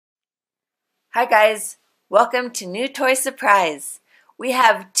Hi guys, welcome to New Toy Surprise. We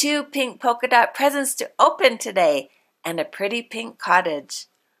have 2 pink polka dot presents to open today and a pretty pink cottage.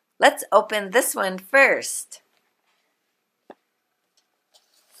 Let's open this one first.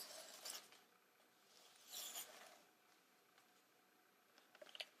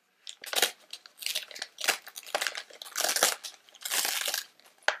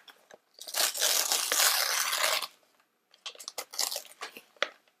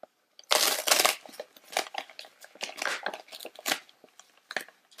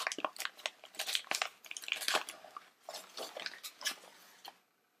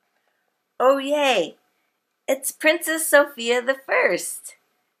 Oh yay! It's Princess Sofia the First.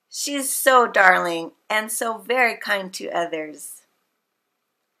 She's so darling and so very kind to others.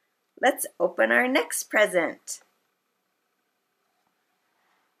 Let's open our next present.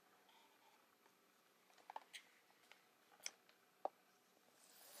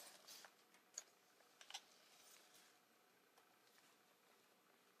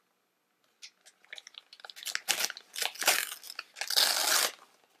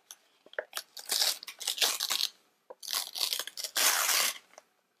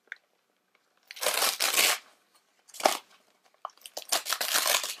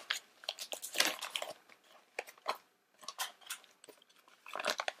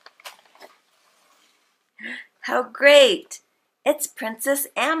 How great! It's Princess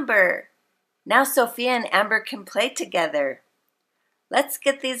Amber. Now Sofia and Amber can play together. Let's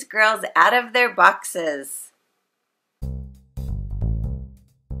get these girls out of their boxes.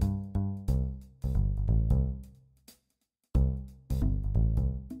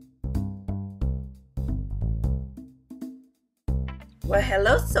 Well,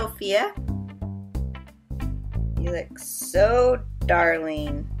 hello, Sofia. You look so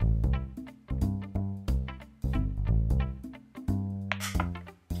darling.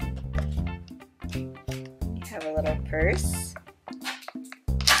 Have a little purse.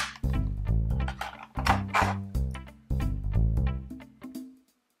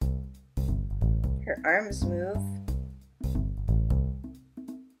 Her arms move.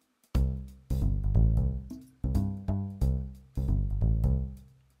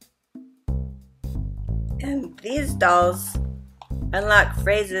 And these dolls unlock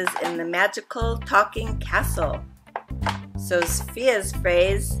phrases in the magical talking castle. So Sofia's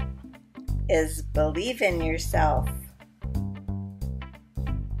phrase is believe in yourself.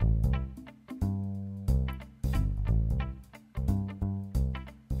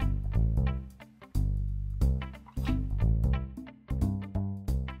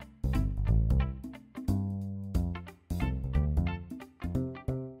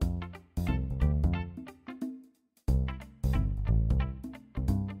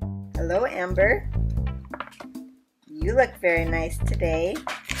 Hello, Amber. You look very nice today.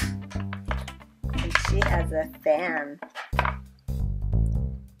 She has a fan.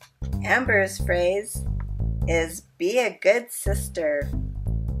 Amber's phrase is be a good sister.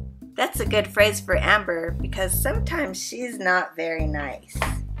 That's a good phrase for Amber because sometimes she's not very nice.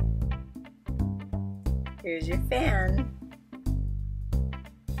 Here's your fan.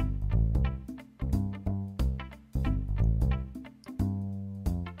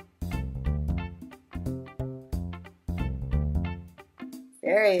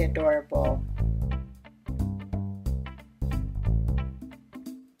 Very adorable.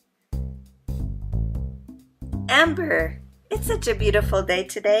 Amber, it's such a beautiful day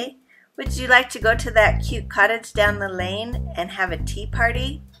today. Would you like to go to that cute cottage down the lane and have a tea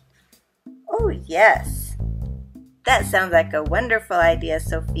party? Oh, yes. That sounds like a wonderful idea,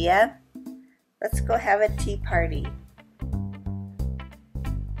 Sofia. Let's go have a tea party.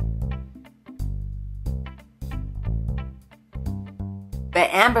 But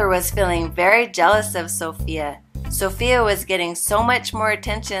Amber was feeling very jealous of Sofia. Sofia was getting so much more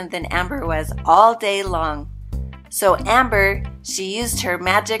attention than Amber was all day long. So Amber, she used her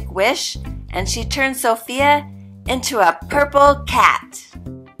magic wish and she turned Sofia into a purple cat.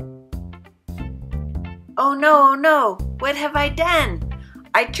 Oh no, oh no, what have I done?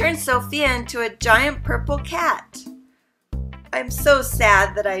 I turned Sofia into a giant purple cat. I'm so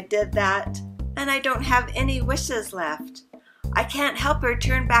sad that I did that, and I don't have any wishes left. I can't help her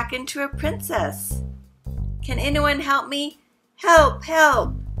turn back into a princess. Can anyone help me? Help,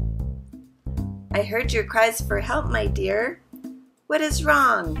 help! I heard your cries for help, my dear. What is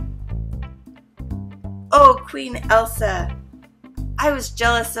wrong? Oh, Queen Elsa. I was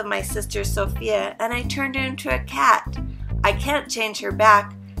jealous of my sister Sofia and I turned her into a cat. I can't change her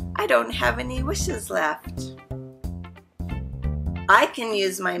back. I don't have any wishes left. I can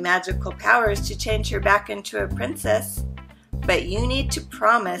use my magical powers to change her back into a princess. But you need to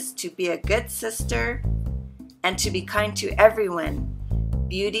promise to be a good sister and to be kind to everyone.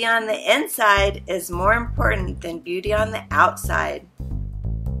 Beauty on the inside is more important than beauty on the outside.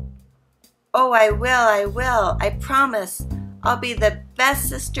 Oh, I will. I promise. I'll be the best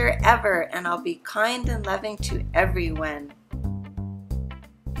sister ever, and I'll be kind and loving to everyone.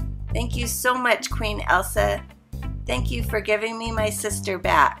 Thank you so much, Queen Elsa. Thank you for giving me my sister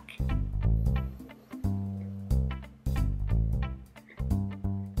back.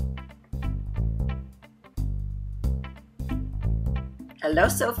 Hello,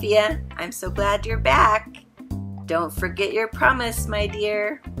 Sofia. I'm so glad you're back. Don't forget your promise, my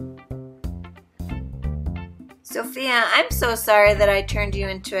dear. Sofia, I'm so sorry that I turned you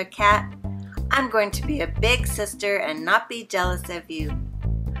into a cat. I'm going to be a big sister and not be jealous of you.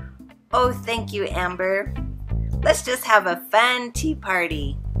 Oh, thank you, Amber. Let's just have a fun tea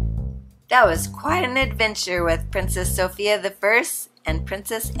party. That was quite an adventure with Princess Sofia the First and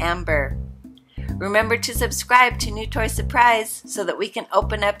Princess Amber. Remember to subscribe to New Toy Surprise so that we can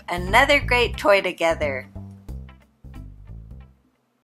open up another great toy together.